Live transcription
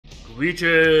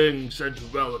Greetings and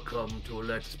welcome to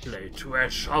Let's Play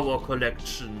Trash Hour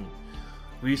Collection.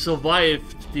 We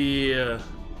survived the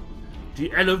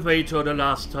elevator the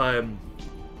last time.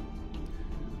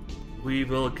 We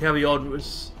will carry on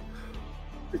with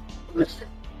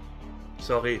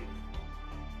sorry,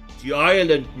 the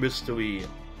island mystery.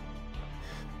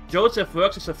 Joseph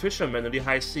works as a fisherman on the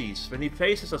high seas when he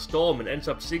faces a storm and ends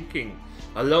up sinking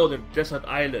alone on a desert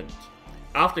island.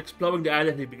 After exploring the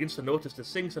island, he begins to notice that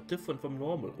things are different from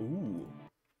normal. Ooh.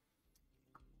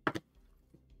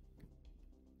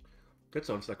 That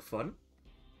sounds like fun.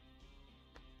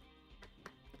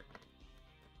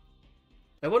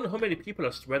 I wonder how many people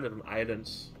are stranded on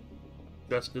islands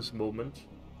just this moment.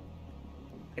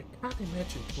 I can't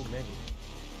imagine too many.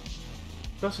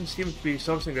 Doesn't seem to be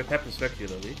something that happens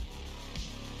regularly.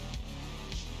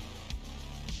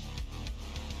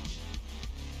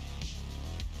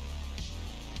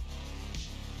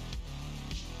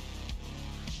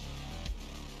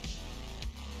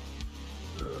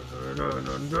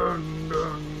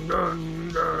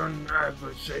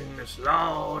 Everything is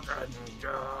loud and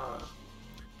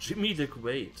Jimmy the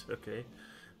Great, okay.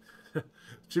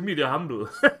 Jimmy the Humble.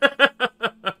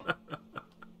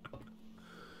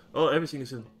 Oh, everything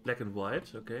is in black and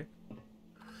white, okay.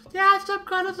 Yeah, some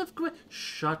colors of gray.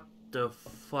 Shut the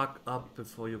fuck up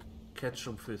before you catch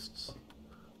some fists.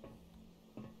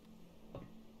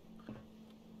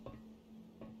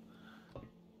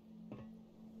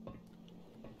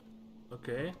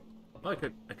 Okay. Oh, I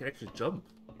can actually jump.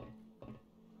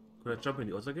 Could I jump in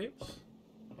the other games?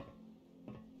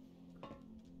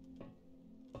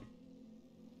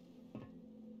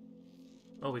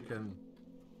 Oh, we can.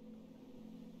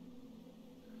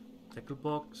 Tackle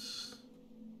box.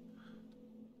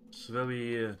 It's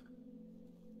very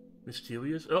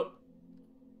mysterious. Oh!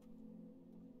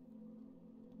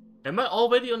 Am I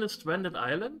already on a stranded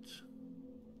island?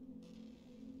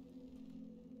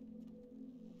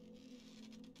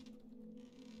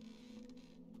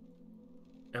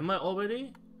 Am I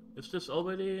already? Is this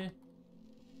already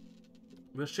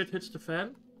where shit hits the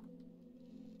fan?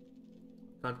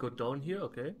 Can't go down here,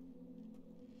 okay.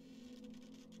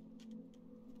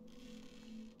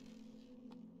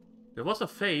 There was a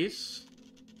face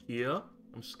here.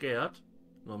 I'm scared.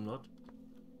 No, I'm not.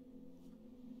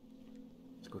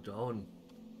 Let's go down.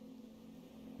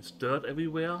 There's dirt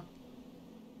everywhere.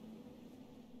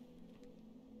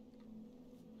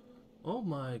 Oh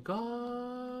my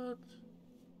god.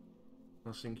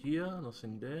 Nothing here,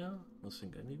 nothing there,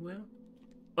 nothing anywhere.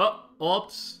 Oh,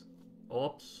 orbs.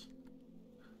 Orbs.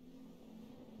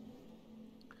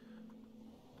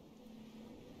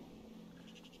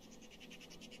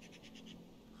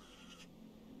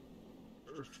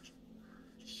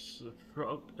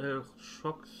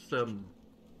 Shock them.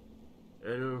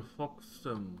 El Fox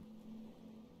them.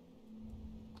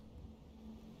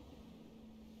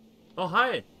 Oh,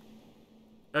 hi.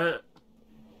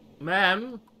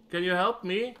 Ma'am, can you help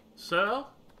me, sir?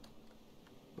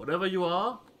 Whatever you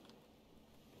are.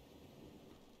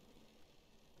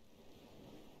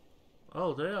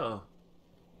 Oh, they are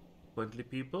friendly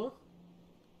people.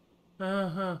 What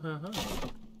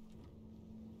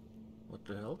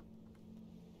the hell?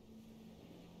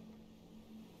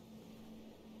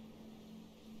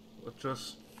 What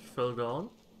just fell down?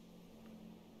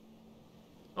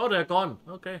 Oh, they're gone.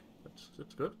 Okay,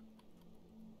 that's good.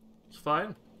 It's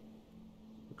fine.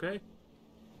 Okay.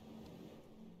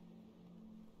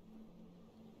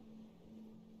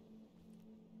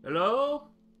 Hello?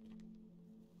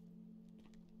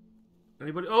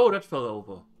 Anybody? Oh, that fell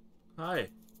over. Hi.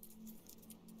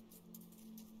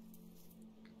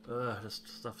 This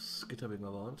stuff's skittering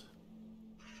around.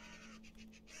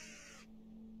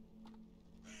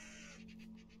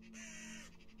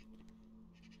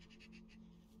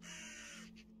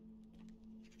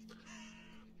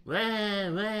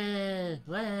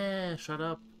 Wah, shut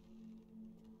up.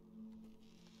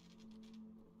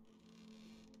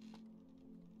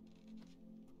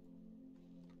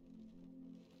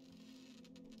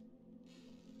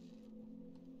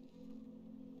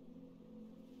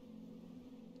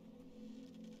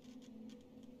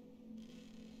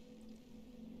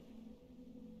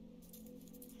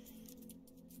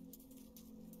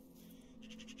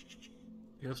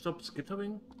 Can you stop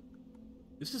skittering?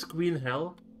 Is this green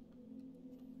hell?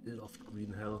 I loved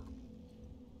green hell.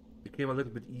 It became a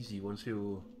little bit easy once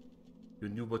you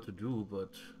knew what to do,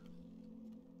 but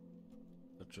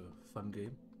such a fun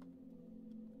game.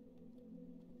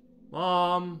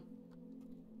 Mom,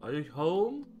 are you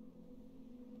home?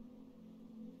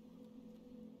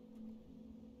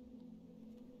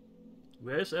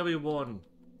 Where's everyone?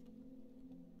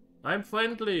 I'm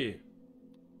friendly.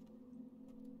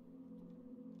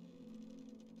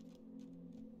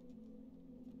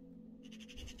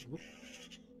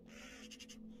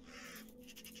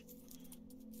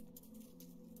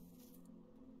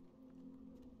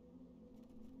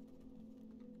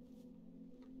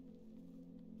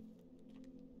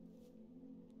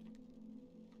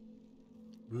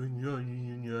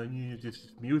 This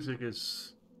music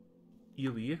is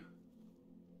eerie.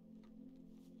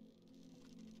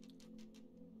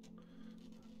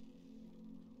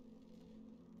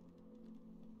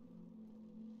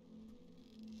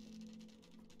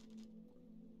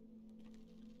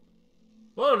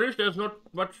 Well, at least there's not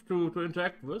much to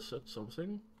interact with. That's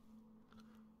something.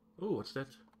 Oh, what's that?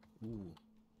 Ooh.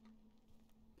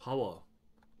 Power.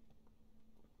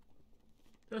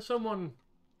 There's someone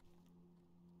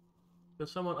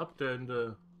up there in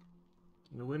the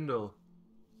window.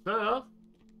 Sir?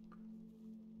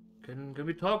 Can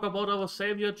we talk about our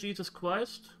Savior Jesus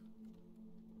Christ?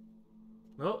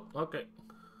 No? Okay.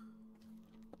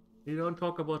 You don't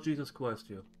talk about Jesus Christ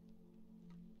here.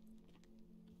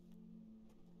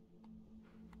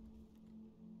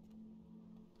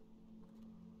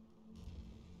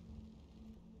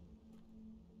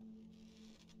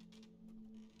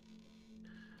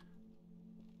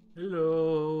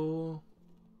 Hello.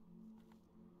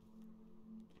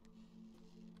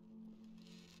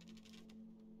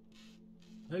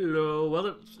 Hello.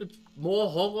 Well, it's more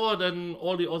horror than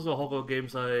all the other horror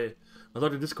games not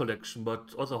in this collection,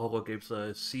 but other horror games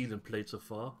I've seen and played so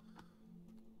far.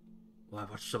 Well,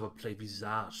 I watched someone play Visage.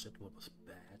 That one was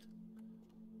bad.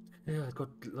 Yeah, I got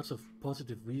lots of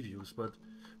positive reviews, but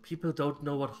people don't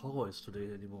know what horror is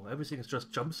today anymore. Everything is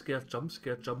just jump scare, jump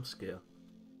scare, jump scare.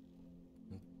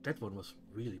 That one was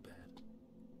really bad.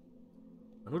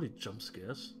 I know the jump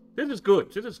scares. This is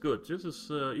good. This is good. This is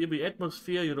eerie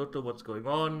atmosphere. You don't know what's going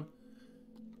on.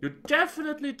 You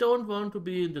definitely don't want to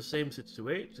be in the same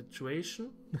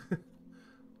situation.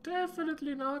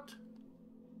 Definitely not.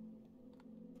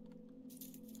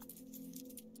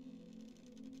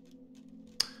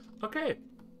 Okay.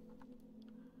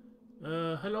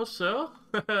 Hello, sir.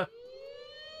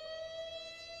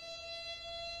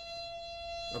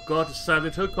 Oh god, is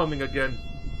Silent Hill coming again?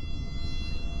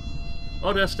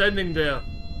 Oh, they're standing there.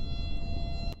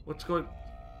 What's going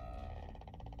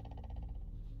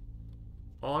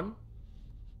on?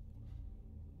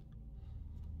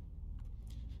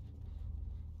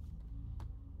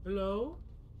 Hello?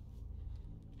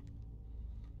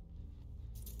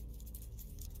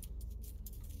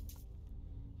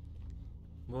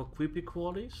 More creepy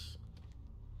qualities?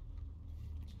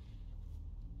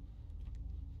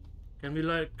 Can we,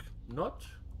 like, not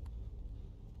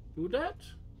do that?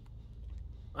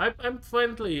 I'm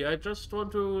friendly. I just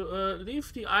want to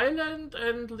leave the island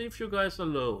and leave you guys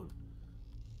alone.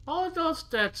 How does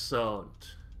that sound?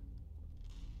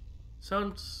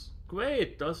 Sounds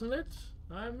great, doesn't it?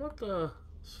 I'm not a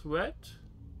threat.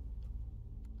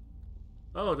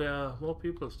 Oh, there are more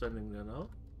people standing there now.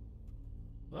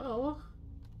 Well,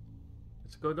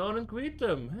 let's go down and greet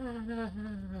them.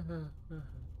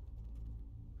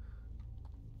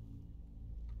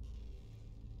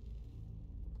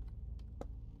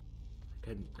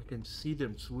 I can see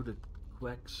them through the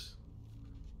cracks.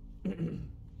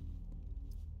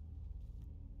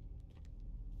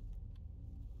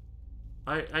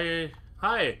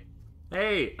 Hi.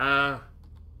 Hey,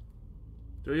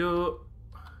 do you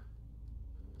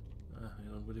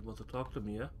don't really want to talk to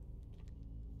me, yeah?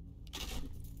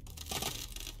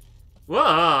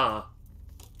 Whoa!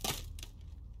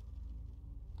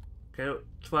 Can you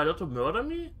try not to murder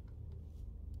me?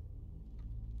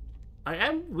 I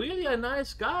am really a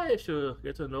nice guy if you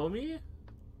get to know me.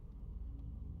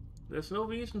 There's no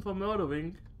reason for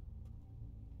murdering.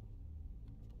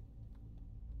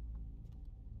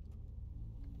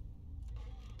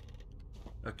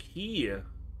 A key.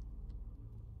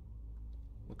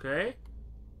 Okay.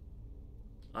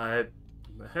 I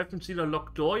haven't seen a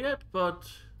locked door yet,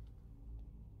 but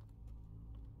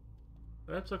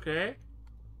that's okay,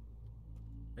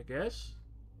 I guess.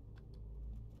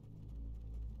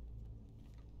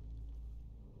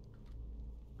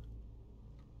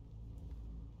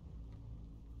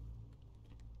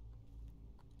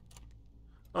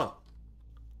 Oh.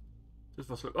 This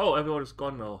was like, oh, everyone is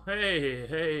gone now.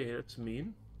 Hey, that's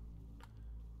mean.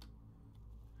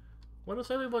 Where does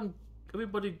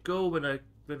everybody go when I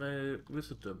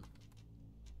visit them?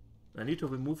 I need to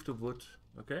remove the wood.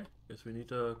 Okay, guess we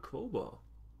need a crowbar.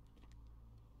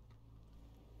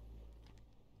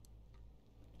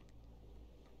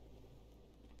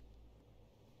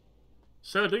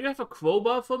 Sir, do you have a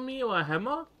crowbar for me or a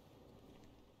hammer?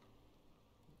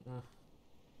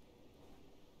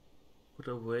 Put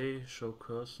away, show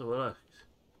cursor. Well,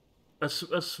 a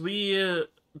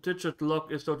 3-digit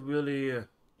lock is not really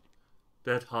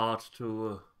that hard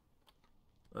to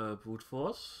brute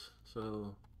force.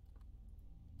 So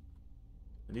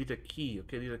I need a key.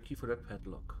 Okay, I need a key for that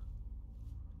padlock.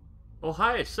 Oh,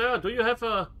 hi, sir. Do you have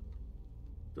a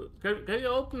Can you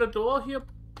open the door here,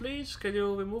 please? Can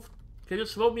you remove... Can you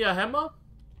throw me a hammer?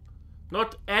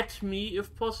 Not at me,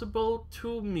 if possible,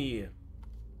 to me.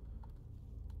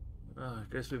 I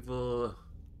guess we will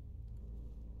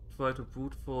try to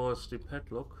brute force the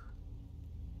padlock.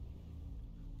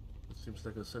 It seems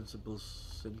like a sensible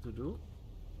thing to do.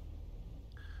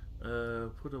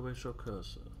 Put away show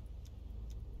cursor.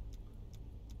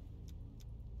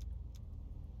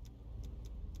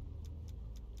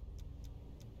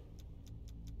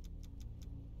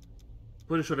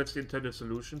 Pretty sure that's the intended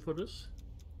solution for this.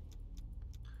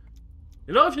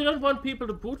 You know, if you don't want people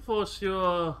to brute force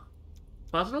your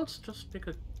puzzles, just make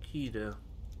a key there.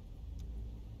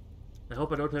 I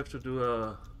hope I don't have to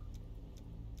do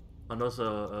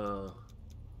another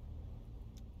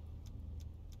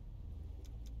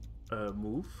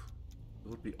move. It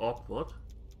would be awkward.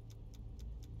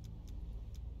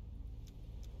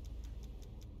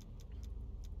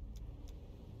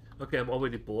 Okay, I'm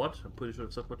already bored. I'm pretty sure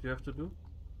that's not what you have to do.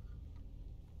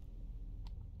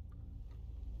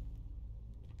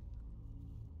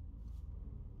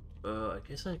 I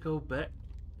guess I go back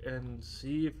and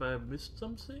see if I missed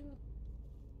something.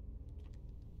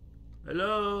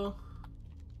 Hello?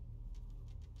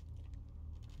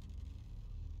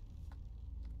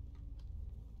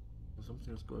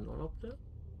 Something is going on up there?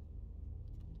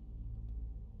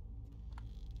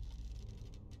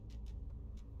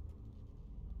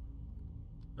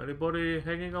 Anybody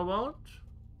hanging around?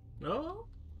 No?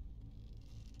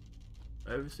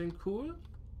 Everything cool?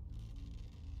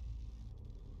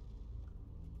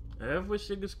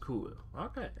 Everything is cool.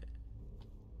 Okay.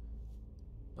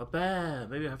 Bam!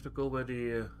 Maybe I have to go where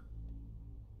the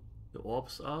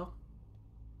orbs are.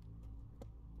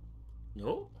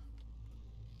 No?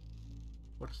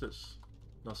 What's this?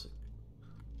 Nothing.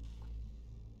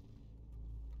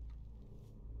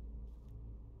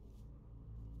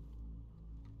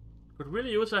 Could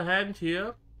really use a hand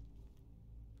here.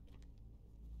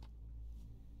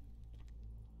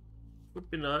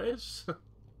 Would be nice.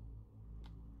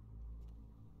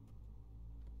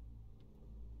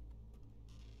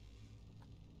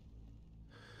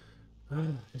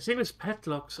 The thing with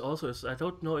padlocks also is I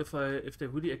don't know if they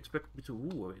really expect me to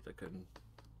wait,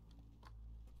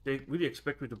 they really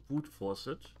expect me to brute force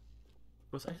it.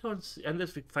 Because I don't see,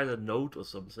 unless we find a note or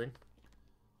something.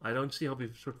 I don't see how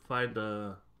we should find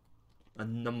a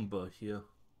number here.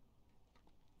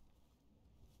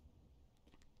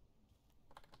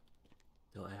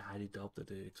 No, I highly doubt that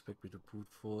they expect me to brute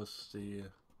force the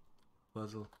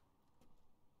puzzle.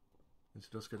 It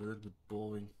does get a little bit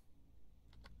boring.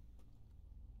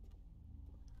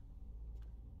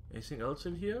 Anything else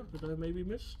in here that I maybe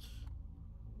missed?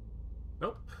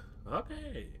 Nope.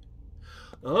 Okay.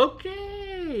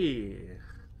 Okay.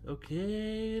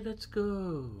 Okay, let's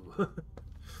go.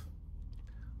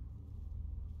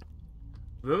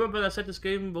 Remember when I said this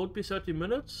game won't be 30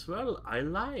 minutes? Well, I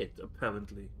lied,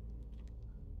 apparently.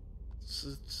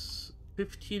 It's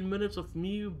 15 minutes of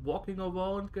me walking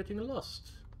around getting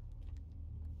lost.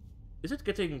 Is it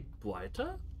getting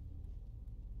brighter?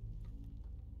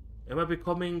 Am I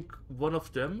becoming one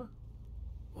of them?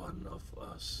 One of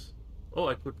us. Oh,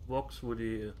 I could walk through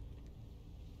the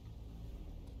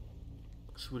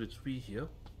tree here.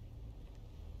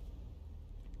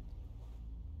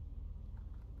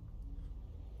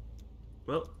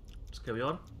 Well, let's carry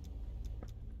on.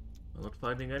 I'm not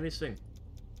finding anything.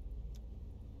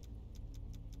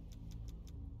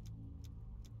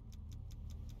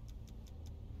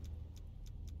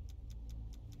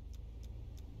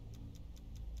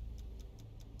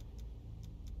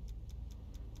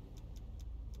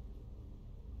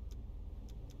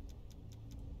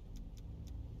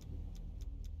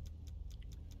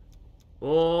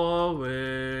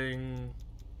 Boring.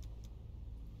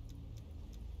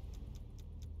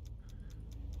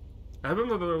 I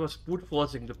remember when I was brute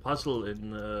forcing the puzzle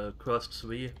in Cursed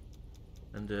 3,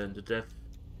 and then the dev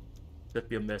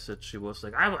sent me a message. She was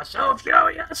like, "I was so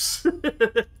furious!" And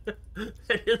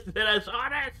then I saw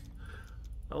this.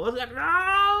 I was like,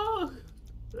 "No!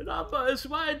 The number is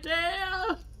right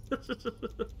there!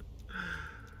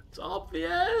 It's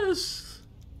obvious!"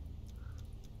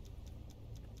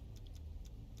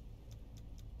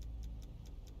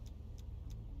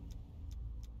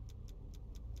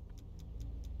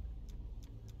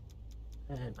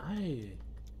 And I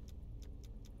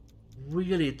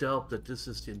really doubt that this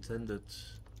is the intended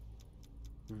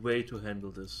way to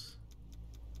handle this.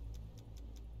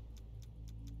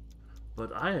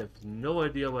 But I have no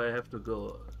idea where I have to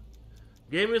go.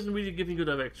 Game isn't really giving you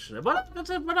direction. But that's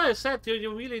what I said,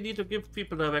 you really need to give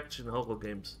people direction in horror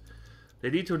games. They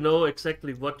need to know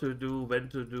exactly what to do, when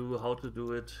to do, how to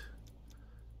do it.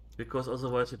 Because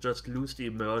otherwise you just lose the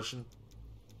immersion.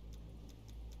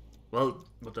 Well,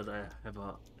 not that I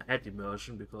ever had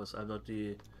immersion, because I'm not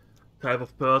the type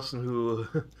of person who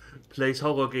plays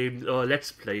horror games or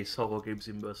let's plays horror games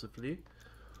immersively.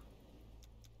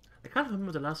 I can't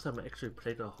remember the last time I actually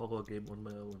played a horror game on my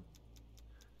own,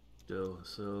 though.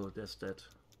 So there's that.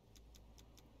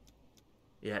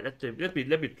 Yeah, let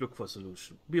me look for a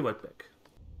solution. Be right back.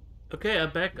 Okay,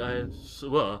 I'm back. I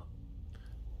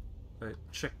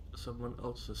checked someone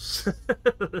else's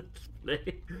let's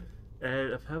play,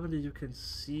 and apparently you can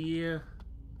see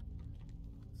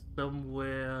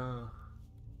somewhere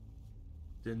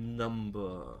the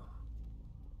number.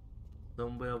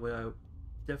 Somewhere where I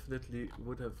definitely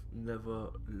would have never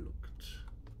looked.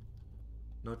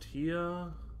 Not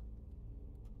here.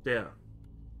 There.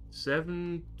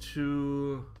 7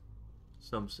 to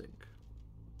something.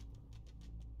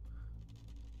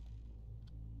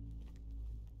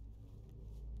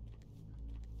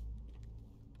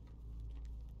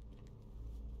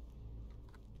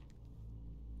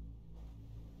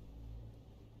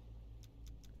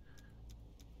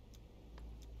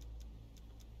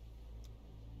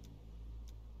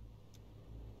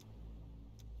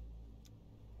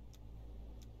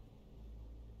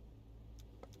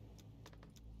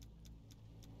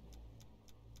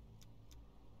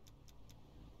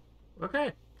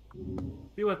 Okay.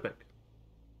 Be right back.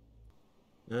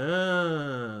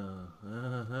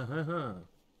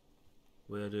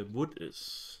 Where the wood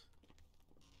is.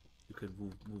 You can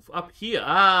move up here.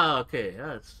 Ah, okay.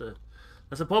 Yeah,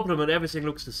 that's a problem when everything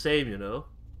looks the same, you know.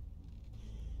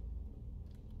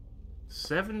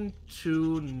 7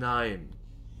 to 9.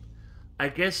 I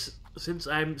guess since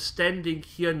I'm standing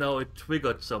here now, it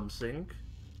triggered something.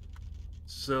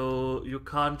 So you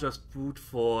can't just brute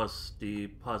force the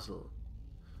puzzle.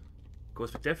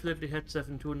 Because we definitely had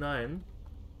 7 to 9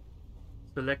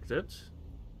 selected.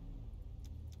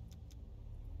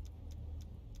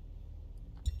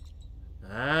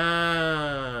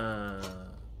 Ah.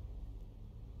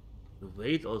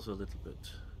 Wait also a little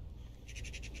bit.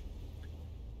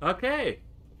 Okay.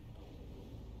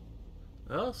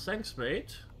 Well, thanks,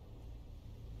 mate.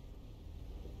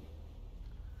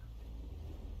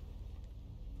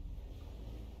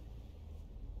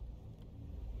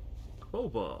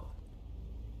 Crowbar.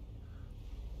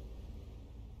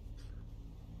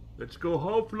 Let's go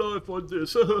Half-Life on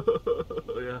this.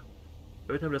 Yeah.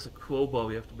 Every time there's a crowbar,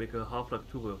 we have to make a Half-Life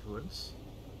 2 reference.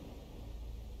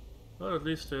 Well, at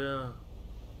least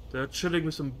they're chilling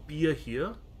with some beer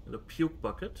here in a puke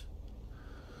bucket.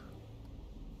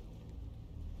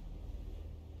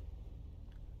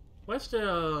 Where's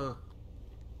there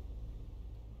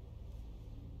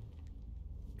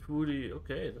 2D?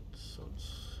 Okay, that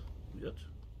sounds weird.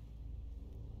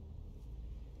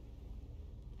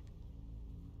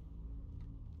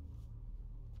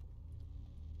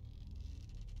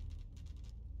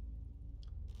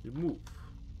 You move.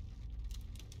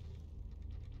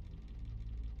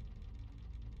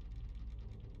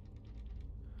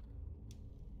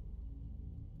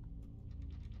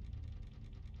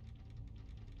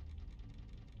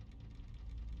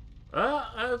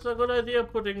 That's a good idea,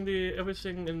 putting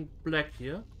everything in black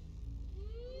here.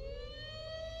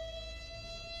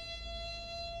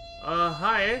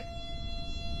 Hi.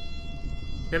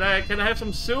 Can I have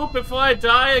some soup before I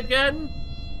die again?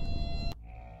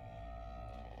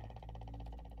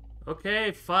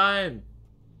 Okay, fine.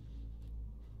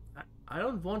 I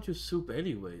don't want your soup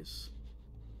anyways.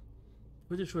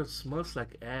 Pretty sure it smells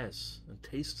like ass and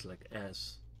tastes like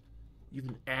ass.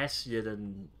 Even assier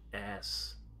than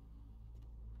ass.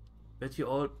 Bet you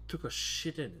all took a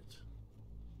shit in it.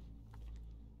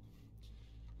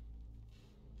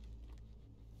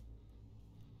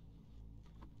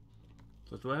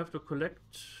 So do I have to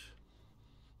collect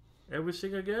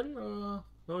everything again? No,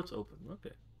 it's open.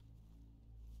 Okay.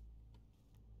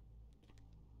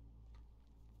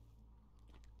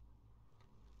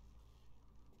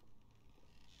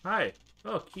 Hi.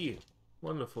 Oh, key.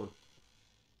 Wonderful.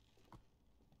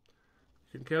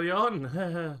 You can carry on.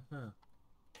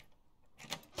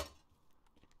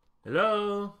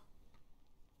 Hello?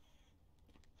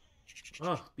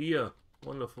 Oh, beer.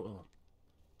 Wonderful. Oh.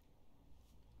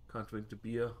 Can't drink the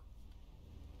beer.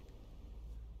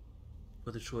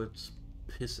 Pretty sure it's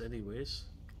piss anyways.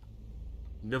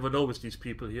 You never know with these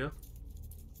people here.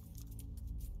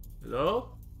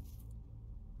 Hello?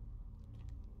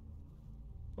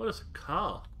 Oh, there's a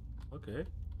car. Okay.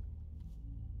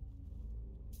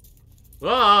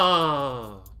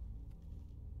 Ah!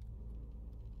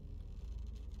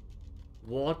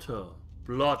 Water.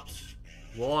 Blood.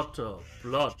 water,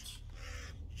 blood,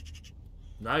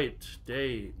 night,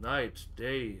 day, blood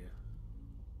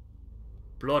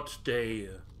day.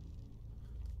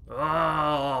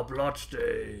 Ah, blood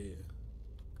day.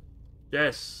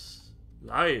 Death,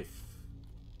 life.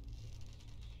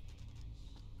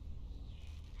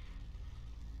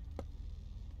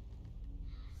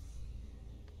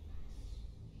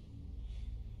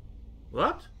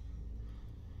 What?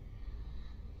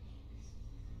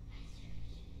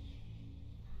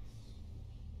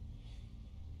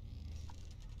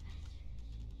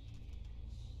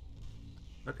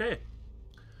 Okay.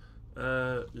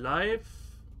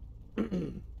 Life.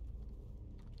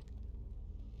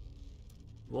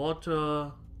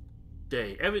 Water.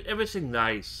 Day. Everything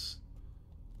nice.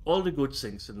 All the good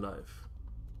things in life.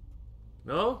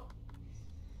 No?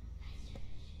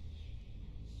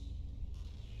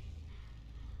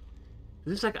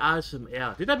 This is like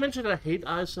ASMR. Did I mention that I hate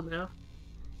ASMR?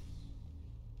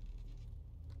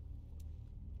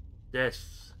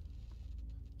 Death.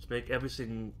 Let's make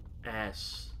everything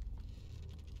ass.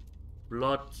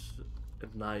 Blood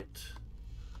at night.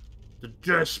 The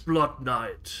Death Blood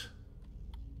Night.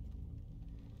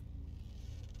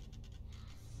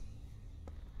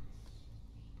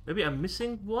 Maybe I'm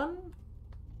missing one?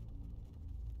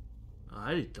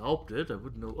 I doubt it. I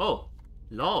wouldn't know. Oh,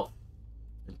 love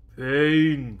and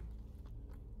pain.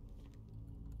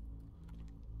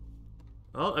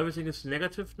 Oh, everything is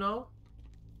negative now?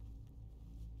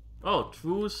 Oh,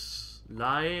 truth,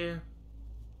 lie.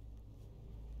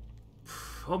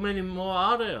 How many more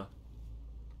are there?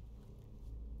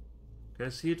 Can I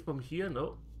see it from here?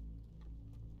 No.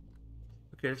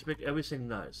 Okay, let's make everything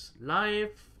nice.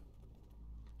 Life.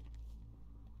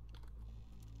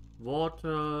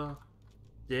 Water.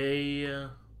 Day.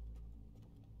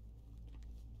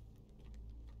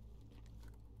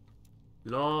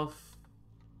 Love.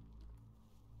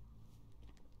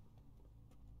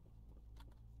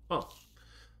 Oh.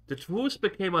 The truth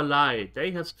became a lie.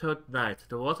 Day has turned night.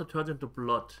 The water turned into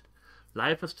blood.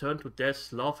 Life has turned to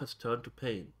death. Love has turned to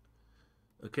pain.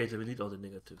 Okay, so we need all the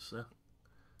negatives.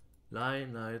 Lie,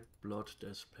 night, blood,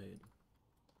 death, pain.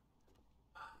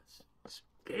 This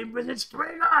game with its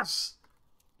triggers!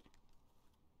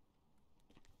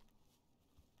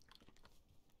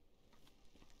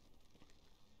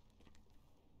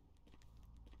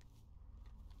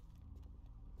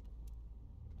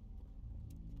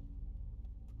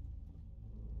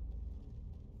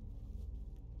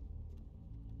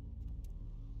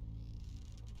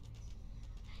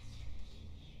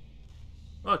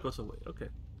 Oh, it goes away. Okay.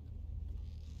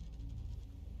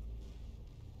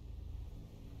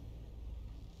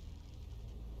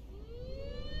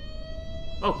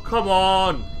 Oh, come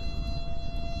on!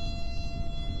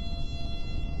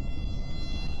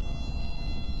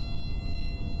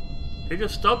 Can you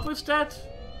stop with that?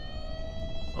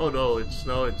 Oh no, it's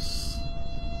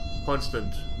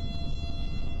constant.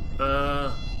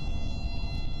 Hello?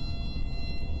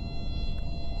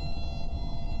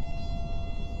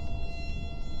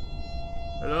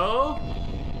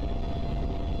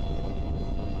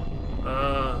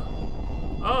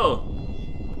 Oh.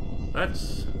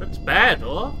 That's bad,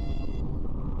 or?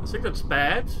 I think that's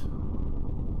bad.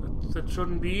 That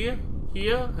shouldn't be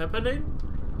here happening.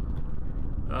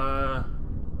 On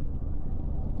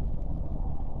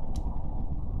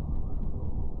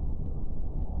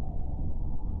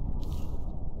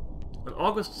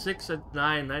August 6 and 9,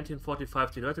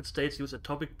 1945, the United States used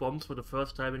atomic bombs for the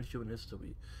first time in human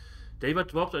history. They were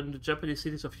dropped in the Japanese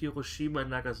cities of Hiroshima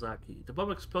and Nagasaki. The bomb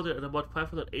exploded at about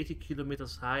 580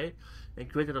 kilometers high and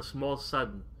created a small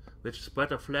sun, which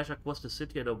spread a flash across the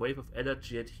city and a wave of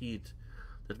energy and heat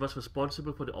that was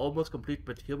responsible for the almost complete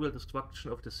material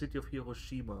destruction of the city of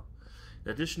Hiroshima,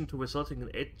 in addition to resulting in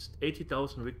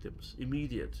 80,000 victims.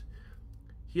 Immediate.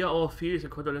 Here are our feelings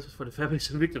and condolences for the families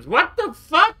and victims. What the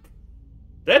fuck?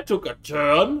 That took a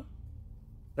turn.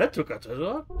 That took a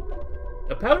turn.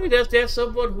 Apparently there's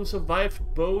someone who survived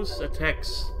both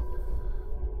attacks.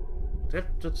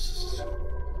 That's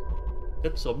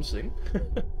something.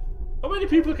 How many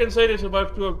people can say they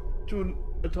survived two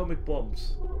atomic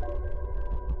bombs?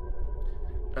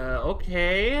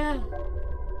 Okay.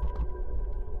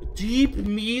 Deep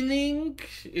meaning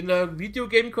in a video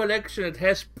game collection. It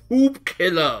has poop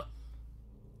killer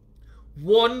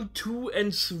 1, 2,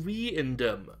 and 3 in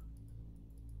them.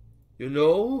 You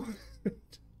know?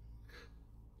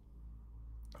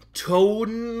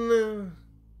 Tone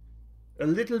a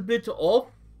little bit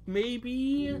off,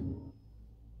 maybe,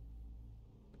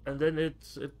 and then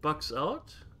it bugs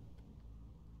out.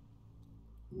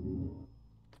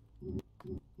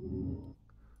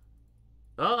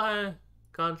 Oh,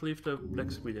 Can't leave the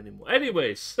black screen anymore.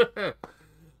 Anyways,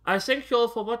 I thank you all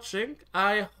for watching.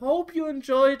 I hope you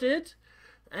enjoyed it.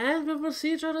 And we will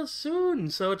see each other soon.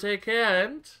 So take care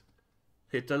and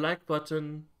hit the like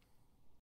button.